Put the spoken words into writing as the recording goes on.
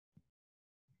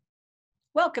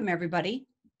Welcome everybody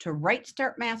to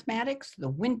RightStart Mathematics, the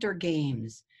Winter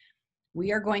Games.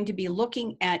 We are going to be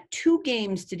looking at two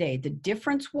games today, the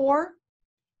Difference War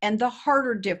and the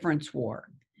Harder Difference War.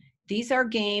 These are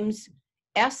games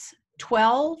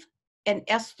S12 and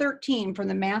S13 from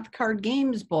the Math Card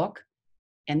Games book,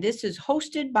 and this is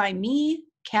hosted by me,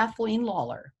 Kathleen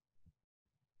Lawler.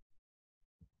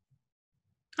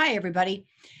 Hi everybody.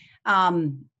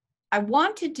 I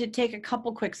wanted to take a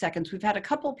couple quick seconds. We've had a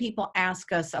couple people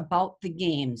ask us about the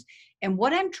games. And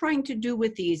what I'm trying to do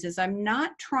with these is I'm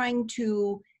not trying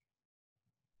to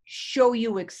show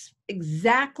you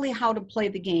exactly how to play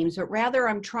the games, but rather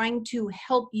I'm trying to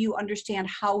help you understand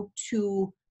how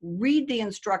to read the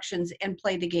instructions and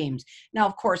play the games. Now,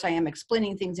 of course, I am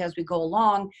explaining things as we go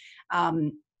along,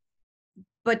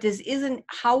 but this isn't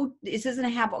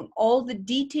having all the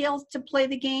details to play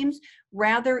the games.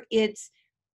 Rather, it's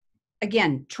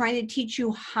again, trying to teach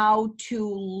you how to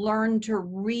learn to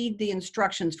read the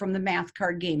instructions from the Math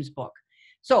Card Games book.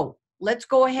 So let's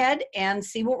go ahead and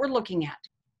see what we're looking at.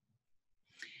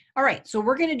 All right, so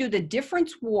we're going to do the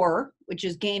Difference War, which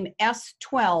is game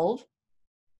S12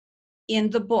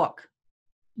 in the book.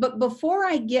 But before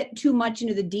I get too much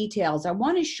into the details, I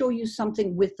want to show you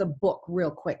something with the book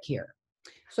real quick here.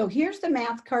 So here's the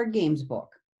Math Card Games book.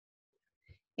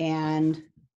 And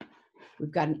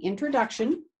we've got an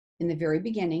introduction in the very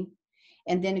beginning.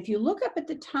 And then if you look up at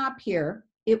the top here,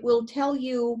 it will tell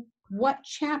you what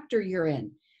chapter you're in.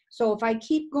 So if I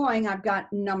keep going, I've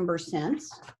got number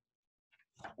sense.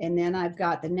 And then I've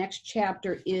got the next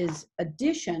chapter is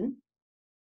addition.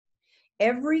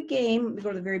 Every game, let me go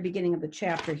to the very beginning of the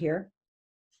chapter here.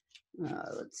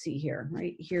 Let's see here,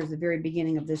 right? Here's the very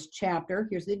beginning of this chapter.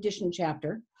 Here's the addition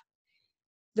chapter.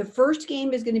 The first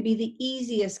game is going to be the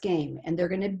easiest game, and they're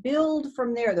going to build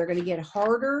from there. They're going to get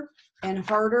harder and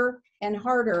harder and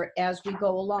harder as we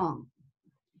go along.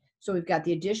 So we've got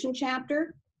the addition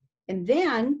chapter, and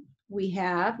then we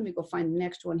have, let me go find the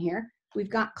next one here. We've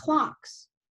got clocks,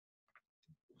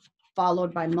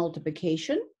 followed by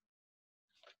multiplication,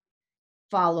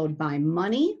 followed by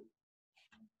money,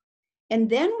 and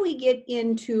then we get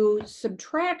into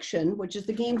subtraction, which is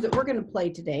the games that we're going to play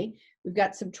today. We've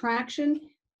got subtraction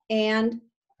and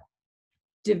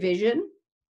division,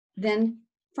 then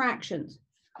fractions.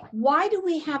 Why do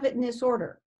we have it in this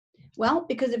order? Well,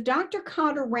 because if Dr.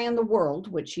 Cotter ran the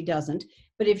world, which she doesn't,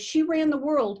 but if she ran the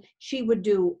world, she would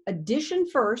do addition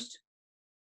first.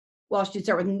 Well, she'd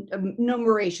start with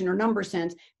numeration or number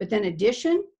sense, but then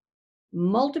addition,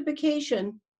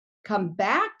 multiplication, come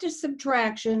back to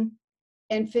subtraction,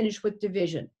 and finish with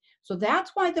division. So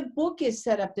that's why the book is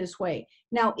set up this way.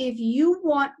 Now, if you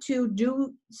want to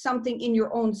do something in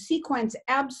your own sequence,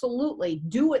 absolutely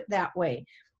do it that way.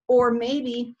 Or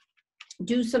maybe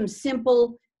do some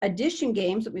simple addition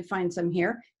games. Let me find some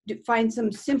here. Find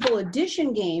some simple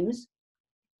addition games.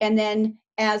 And then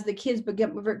as the kids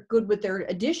get good with their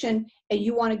addition and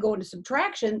you want to go into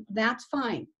subtraction, that's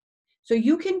fine. So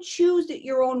you can choose it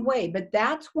your own way, but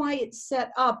that's why it's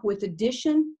set up with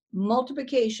addition,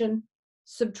 multiplication,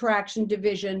 subtraction,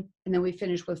 division, and then we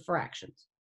finish with fractions.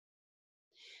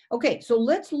 Okay, so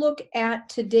let's look at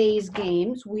today's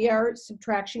games. We are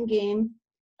subtraction game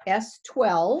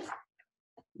S12,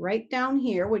 right down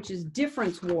here, which is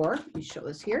Difference War. Let me show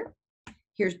this here.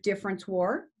 Here's Difference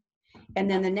War. And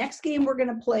then the next game we're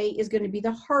going to play is going to be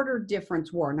the Harder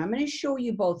Difference War. And I'm going to show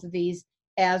you both of these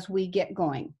as we get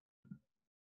going.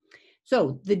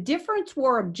 So the Difference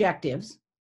War objectives,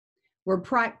 we're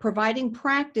providing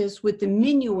practice with the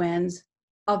minuends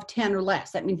of 10 or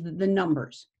less. That means the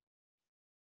numbers.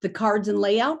 The cards and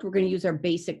layout, we're going to use our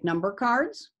basic number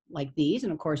cards like these.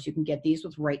 And of course, you can get these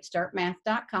with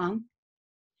RightStartMath.com.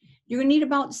 You're going to need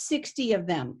about 60 of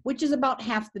them, which is about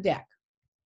half the deck.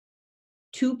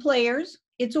 2 players.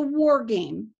 It's a war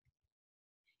game.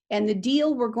 And the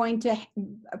deal we're going to,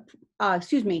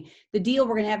 the deal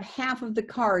we're going to have half of the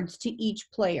cards to each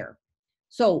player.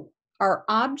 So our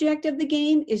object of the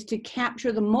game is to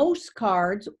capture the most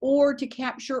cards or to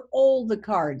capture all the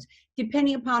cards,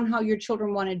 depending upon how your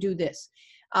children want to do this.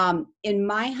 In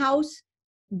my house,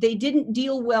 they didn't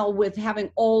deal well with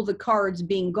having all the cards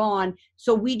being gone,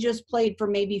 so we just played for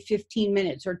maybe 15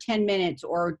 minutes or 10 minutes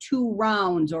or 2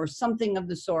 rounds or something of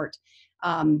the sort.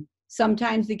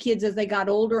 Sometimes the kids, as they got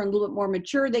older and a little bit more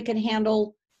mature, they could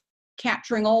handle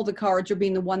capturing all the cards or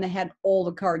being the one that had all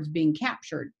the cards being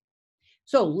captured.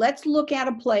 So let's look at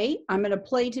a play. I'm going to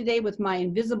play today with my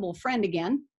invisible friend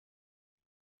again.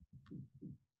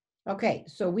 Okay,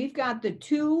 so we've got the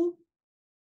 2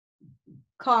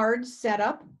 cards set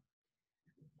up.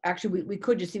 Actually, we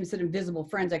could just, instead of invisible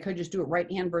friends, I could just do it right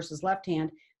hand versus left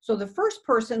hand. So the first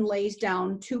person lays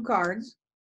down 2 cards.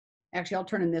 Actually, I'll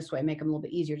turn them this way, make them a little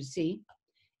bit easier to see.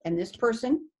 And this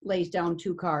person lays down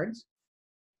 2 cards.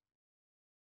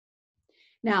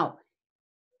 Now,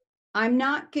 I'm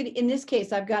not going to, in this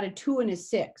case, I've got a 2 and a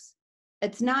 6.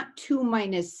 It's not 2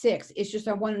 minus 6. It's just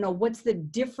I want to know what's the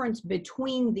difference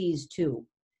between these two.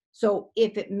 So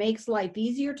if it makes life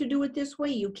easier to do it this way,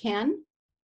 you can,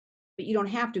 but you don't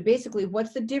have to. Basically,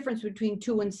 what's the difference between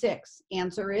 2 and 6?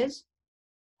 Answer is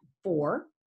 4.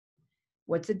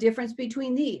 What's the difference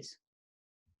between these?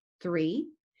 3.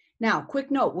 Now, quick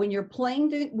note, when you're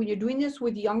doing this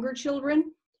with younger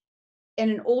children and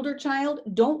an older child,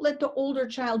 don't let the older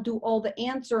child do all the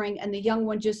answering and the young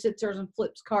one just sits there and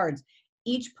flips cards.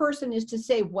 Each person is to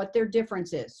say what their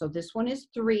difference is. So this one is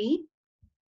 3.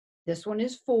 This one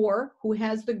is 4. Who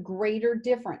has the greater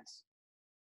difference?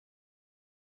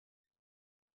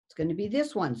 It's going to be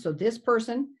this one. So this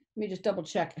person, let me just double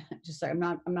check. Just I'm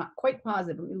not quite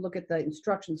positive. Let me look at the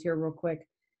instructions here real quick.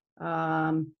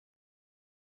 The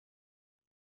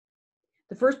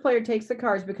first player takes the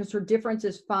cards because her difference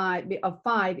is 5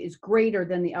 is greater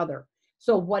than the other.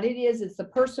 So what it is the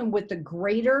person with the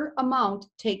greater amount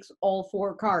takes all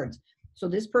 4 cards. So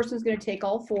this person is going to take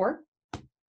all 4.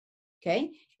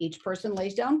 Okay. Each person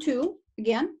lays down 2.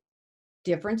 Again,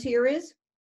 difference here is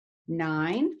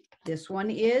 9. This one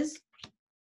is,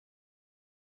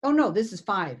 oh no, this is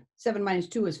 5. 7 minus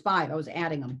 2 is 5. I was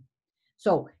adding them.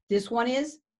 So this one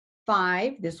is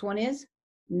 5. This one is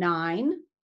 9.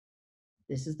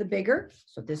 This is the bigger.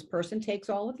 So this person takes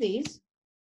all of these.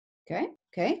 Okay.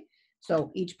 Okay.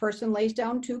 So each person lays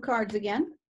down 2 cards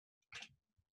again.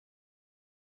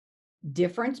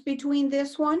 Difference between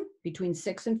this one, between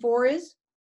 6 and 4 is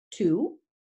 2.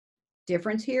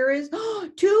 Difference here is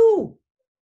 2.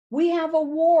 We have a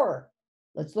war.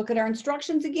 Let's look at our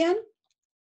instructions again.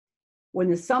 When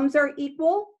the sums are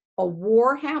equal, a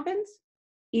war happens.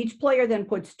 Each player then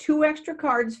puts 2 extra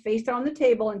cards face down on the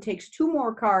table and takes 2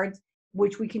 more cards,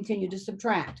 which we continue to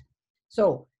subtract.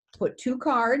 So put 2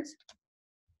 cards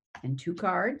and 2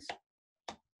 cards.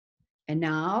 And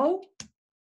now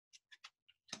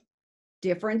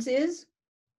difference is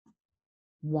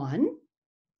 1.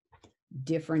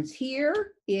 Difference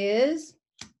here is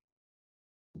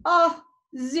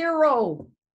 0.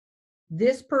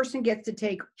 This person gets to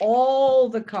take all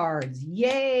the cards.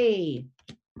 Yay!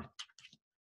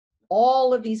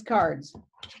 All of these cards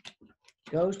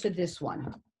goes to this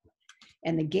one.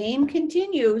 And the game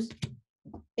continues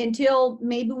until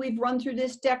maybe we've run through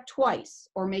this deck twice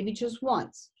or maybe just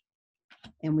once.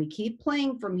 And we keep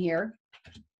playing from here.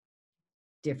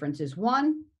 Difference is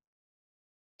 1.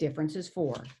 Difference is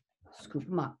 4. Scoop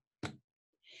them up.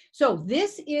 So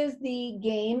this is the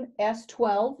game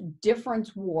S12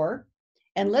 Difference War.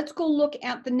 And let's go look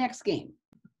at the next game.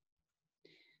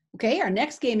 Okay, our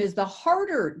next game is the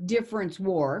harder difference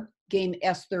war, game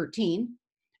S13.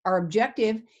 Our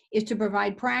objective is to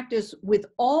provide practice with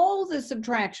all the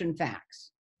subtraction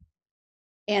facts.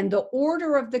 And the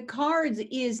order of the cards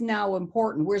is now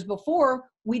important, whereas before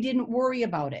we didn't worry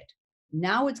about it.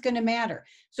 Now it's going to matter.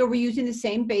 So we're using the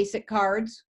same basic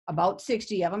cards, about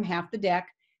 60 of them, half the deck,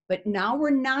 but now we're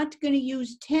not going to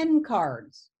use 10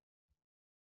 cards.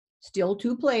 Still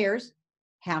 2 players,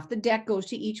 half the deck goes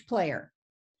to each player.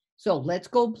 So let's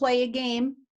go play a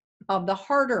game of the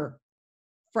harder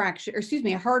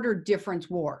harder difference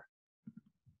war.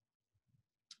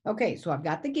 Okay, so I've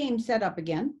got the game set up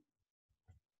again.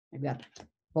 I've got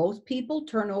both people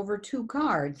turn over 2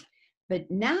 cards, but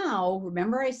now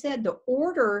remember I said the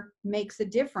order makes a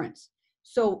difference.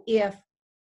 So if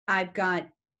I've got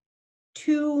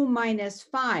 2 minus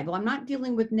 5, well, I'm not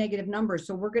dealing with negative numbers,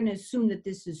 so we're going to assume that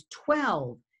this is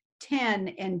 12,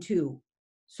 10, and 2.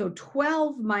 So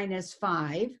 12 minus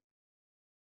 5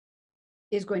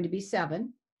 is going to be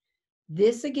 7.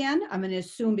 This again, I'm going to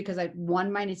assume because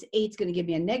 1 minus 8 is going to give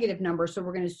me a negative number, so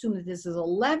we're going to assume that this is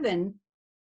 11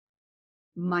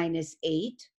 minus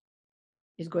 8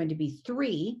 is going to be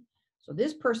 3. So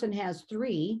this person has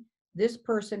 3. This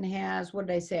person has, what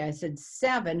did I say? I said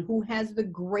 7. Who has the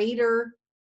greater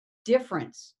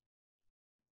difference?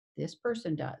 This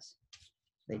person does.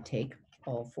 They take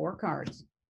all 4 cards.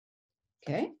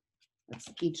 Okay, let's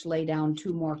each lay down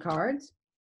 2 more cards.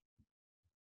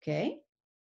 Okay,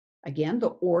 again, the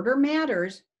order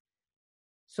matters.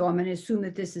 So I'm going to assume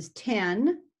that this is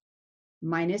 10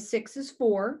 minus 6 is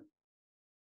 4.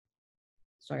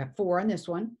 So I got 4 on this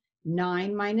one.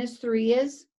 9 minus 3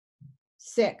 is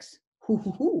 6.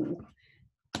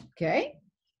 Okay,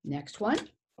 next one.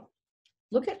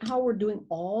 Look at how we're doing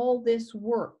all this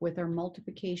work with our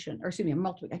multiplication, or excuse me,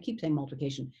 I keep saying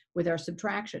multiplication, with our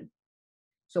subtraction.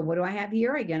 So what do I have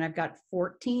here? Again, I've got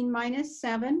 14 minus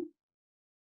 7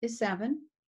 is 7.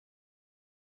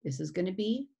 This is going to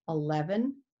be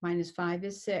 11 minus 5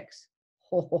 is 6.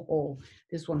 Oh,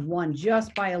 this one won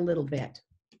just by a little bit.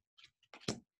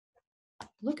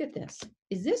 Look at this.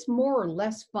 Is this more or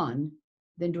less fun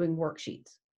than doing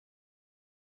worksheets?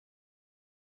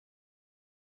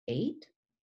 8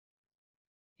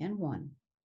 and 1.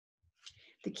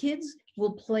 The kids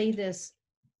will play this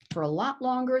for a lot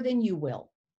longer than you will.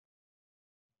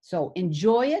 So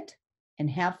enjoy it and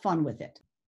have fun with it.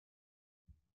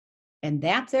 And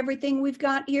that's everything we've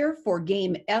got here for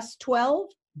game S12,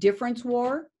 Difference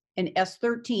War, and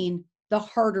S13, the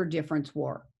Harder Difference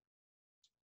War.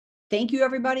 Thank you,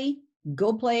 everybody.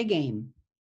 Go play a game.